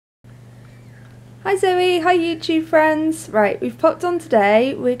Hi Zoe, hi YouTube friends. Right, we've popped on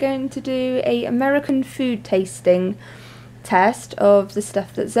today. We're going to do a American food tasting test of the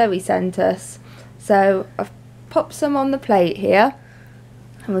stuff that Zoe sent us. So I've popped some on the plate here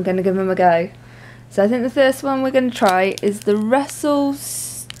and we're going to give them a go. So I think the first one we're going to try is the Russell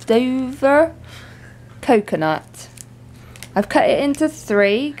Stover coconut. I've cut it into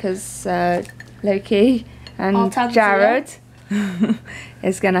 3 because Loki and Jared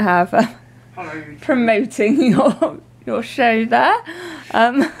is going to have promoting your show there.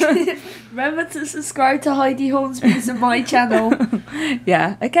 Remember to subscribe to Heidi Hornsby's on my channel.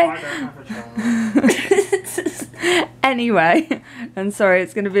 Yeah, okay. I don't have a channel. Anyway, and sorry,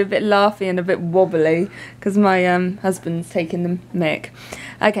 it's going to be a bit laughy and a bit wobbly because my husband's taking the mic.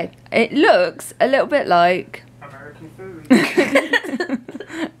 Okay, it looks a little bit like American food.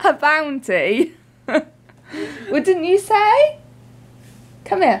 a Bounty. What didn't you say?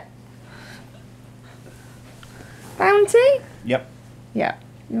 Come here. Bounty? Yep. Yeah.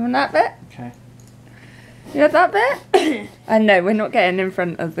 You want that bit? Okay. You want that bit? No, we're not getting in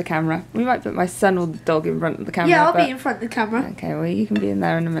front of the camera. We might put my son or the dog in front of the camera. Yeah, I'll be in front of the camera. Okay, well you can be in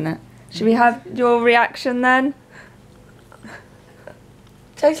there in a minute. Should we have your reaction then?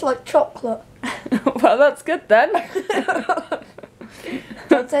 Tastes like chocolate. Well, that's good then.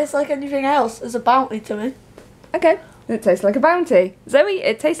 Don't taste like anything else. It's a Bounty to me. Okay, it tastes like a Bounty. Zoe,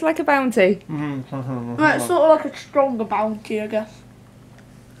 it tastes like a Bounty. Right, it's sort of like a stronger Bounty, I guess.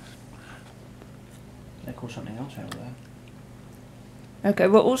 They call something else out there. Okay,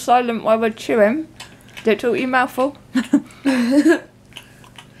 we're all silent while we're chewing. Don't talk your mouth full.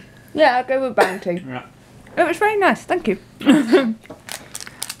 Yeah, I'll go with Bounty. Yeah. It was very nice, thank you.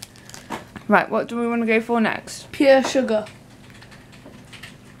 Right, what do we want to go for next? Pure sugar.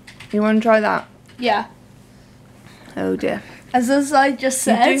 You want to try that? Yeah. Oh dear. As I just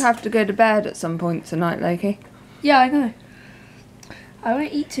said. You do have to go to bed at some point tonight, Loki. Yeah, I know. I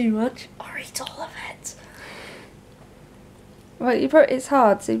won't eat too much. Or eat all of it. Well, it's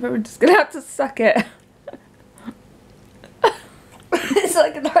hard, so you're probably just going to have to suck it. It's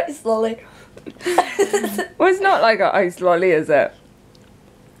like an ice lolly. Well, it's not like an ice lolly, is it?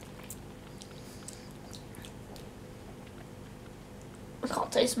 I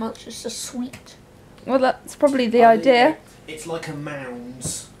can't taste much, it's just sweet. Well, that's probably the idea. It's like a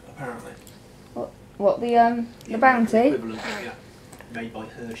Mounds, apparently. What, the Bounty? Equivalent, yeah. Made by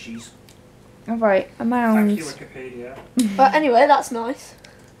Hershey's. All right, a Thank you, Mounds. Wikipedia. But anyway, that's nice.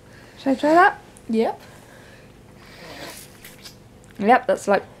 Shall I try that? Yep. Yep, that's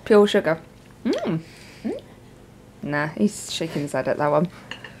like pure sugar. Nah, he's shaking his head at that one.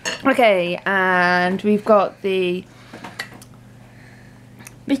 Okay, and we've got the...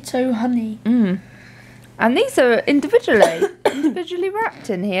 Bitto honey. And these are individually wrapped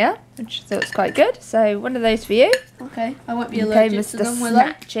in here, which I thought was quite good. So one of those for you. Okay, I won't be Okay, allergic to Mr. them, will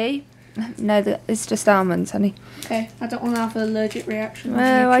I? Snatchy. No, it's just almonds, honey. Okay, I don't want to have an allergic reaction.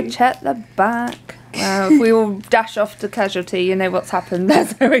 Oh, I checked the back. Well, if we all dash off to casualty, you know what's happened there,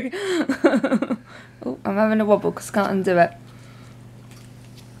 Zoe. Oh, I'm having a wobble because I can't undo it.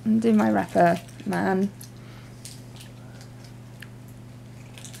 Undo my wrapper, man.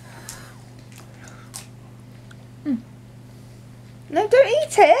 No, don't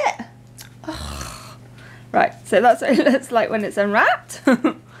eat it. Ugh. Right, so that's what it looks like when it's unwrapped.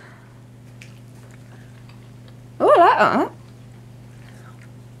 Oh, I like that.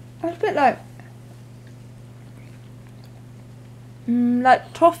 That's a bit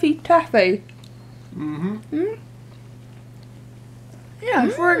like toffee taffy. Yeah,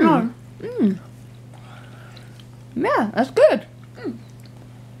 it's very nice. Yeah, that's good.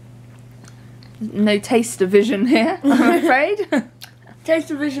 No taste division here, I'm afraid. Taste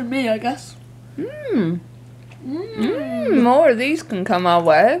division me, I guess. More of these can come our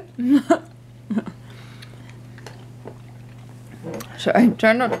way. Sorry,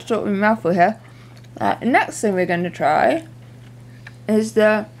 try not to talk with my mouth full here. Next thing we're going to try is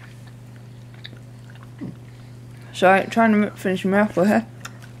the... Sorry, trying to finish my mouthful here.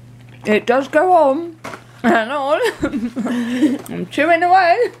 It does go on and on. I'm chewing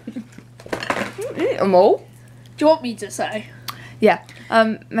away. Eat them all. Do you want me to say? Yeah,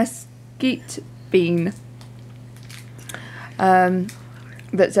 mesquite bean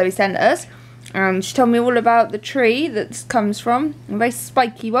that Zoe sent us. And she told me all about the tree that this comes from. A very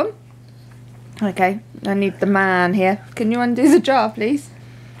spiky one. Okay, I need the man here. Can you undo the jar, please?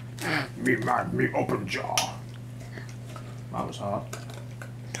 Me man, me open jaw. That was hard.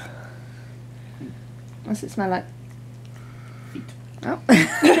 What's it smell like? Feet. Oh.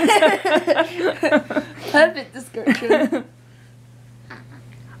 Perfect description.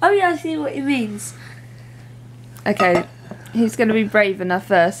 Oh yeah, I see what it means. Okay, who's going to be brave enough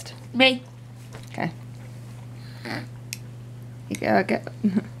first? Me. Okay. You go, I get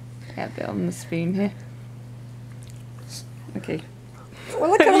a bit on the spoon here. Okay.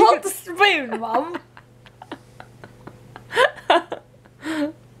 Well, I can hold the spoon, Mum.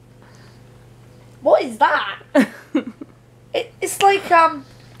 What is that? It's like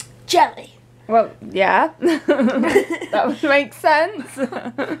jelly. Well, yeah. That would make sense.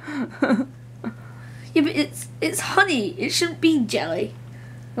 Yeah, but it's honey. It shouldn't be jelly.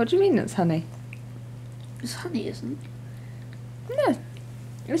 What do you mean it's honey? It's honey, isn't it? No,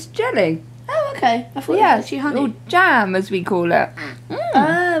 it's jelly. Oh, okay. I thought it Yeah, was actually honey. or jam as we call it.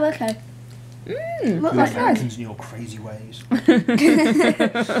 Oh, okay. That's Look You like Americans and your crazy ways.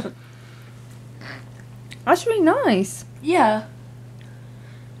 nice. That's really nice. Yeah.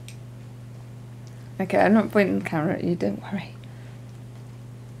 Okay, I'm not pointing the camera at you, don't worry.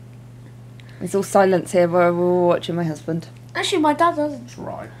 It's all silence here while we're all watching my husband. Actually, my dad doesn't. That's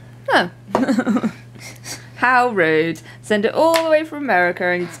right. Oh. How rude. Send it all the way from America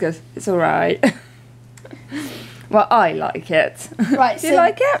and he just goes, it's alright. Well, I like it. Right, Do you so-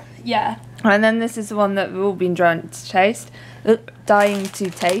 like it? Yeah. And then this is the one that we've all been dying to taste.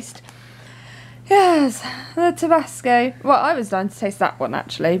 Yes, the Tabasco. Well, I was dying to taste that one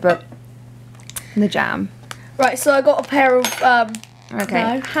actually, but the jam. Right, so I got a pair of Okay.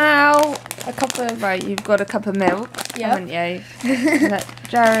 No. How? a cup of. Right, you've got a cup of milk, Yep. haven't you? Let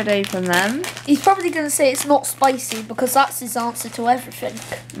Jared open them. He's probably going to say it's not spicy because that's his answer to everything.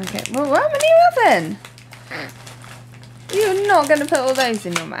 Okay. Well, how many are you having? You're not going to put all those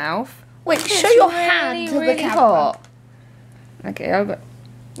in your mouth. Wait, It's show your really, hand to really the camera. hot. Okay, I've got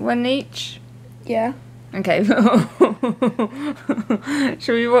one each. Yeah. Okay.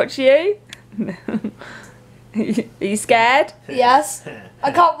 Shall we watch you? Are you scared? Yes.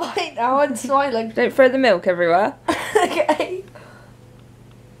 I can't wait now. I'm smiling. Don't throw the milk everywhere. Okay.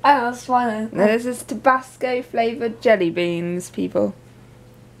 I'm smiling. Now, this is Tabasco flavoured jelly beans, people.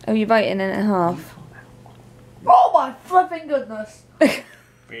 Oh, you're biting it in half. Oh my flipping goodness.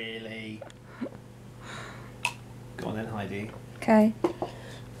 Really? Go on then, Heidi. Okay.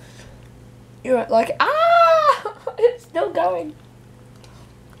 You're like, ah! It's still going.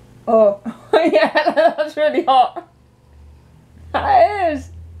 Oh, yeah, that's really hot. That is.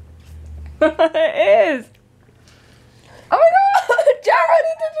 It is. Oh my god, Jared,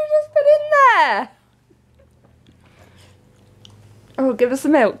 what did you just put in there? Oh, give us the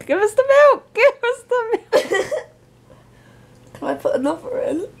milk. Give us the milk. Give us the milk. Can I put another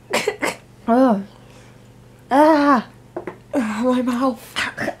in? Oh. Ah. My mouth.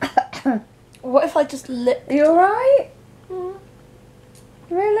 What if I just lip? You alright?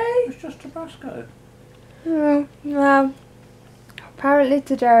 Really? It's just Tabasco. Oh, well. Apparently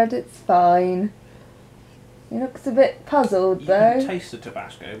to Jared it's fine. He looks a bit puzzled You though. can taste the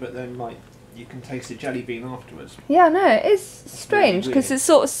Tabasco, but then like you can taste the jelly bean afterwards. Yeah, no, it is strange really because weird. it's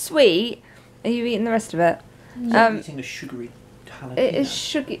sort of sweet. Are you eating the rest of it? I'm eating a sugary jalapeno. It is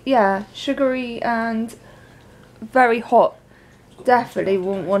sugary and very hot. Definitely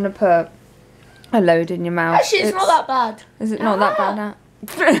wouldn't want to put a load in your mouth. Actually, it's not that bad. Is it not that bad now?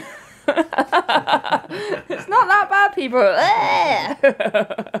 It's not that bad, people.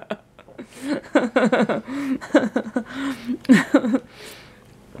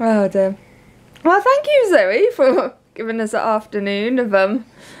 Oh dear. Well, thank you, Zoe, for giving us an afternoon of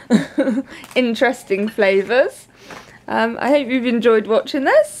interesting flavours. I hope you've enjoyed watching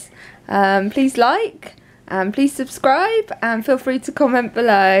this. Please like and please subscribe and feel free to comment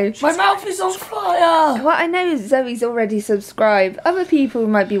below. My mouth is on fire. Well, I know Zoe's already subscribed. Other people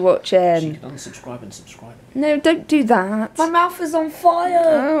might be She watching. can unsubscribe and subscribe. No, don't do that. My mouth is on fire.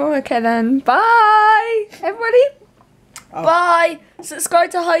 Oh, okay then. Bye, everybody. Oh. Bye.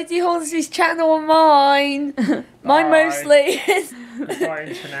 Subscribe to Heidi Hornsby's channel and mine. Mine Bye. mostly. Bye,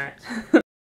 internet.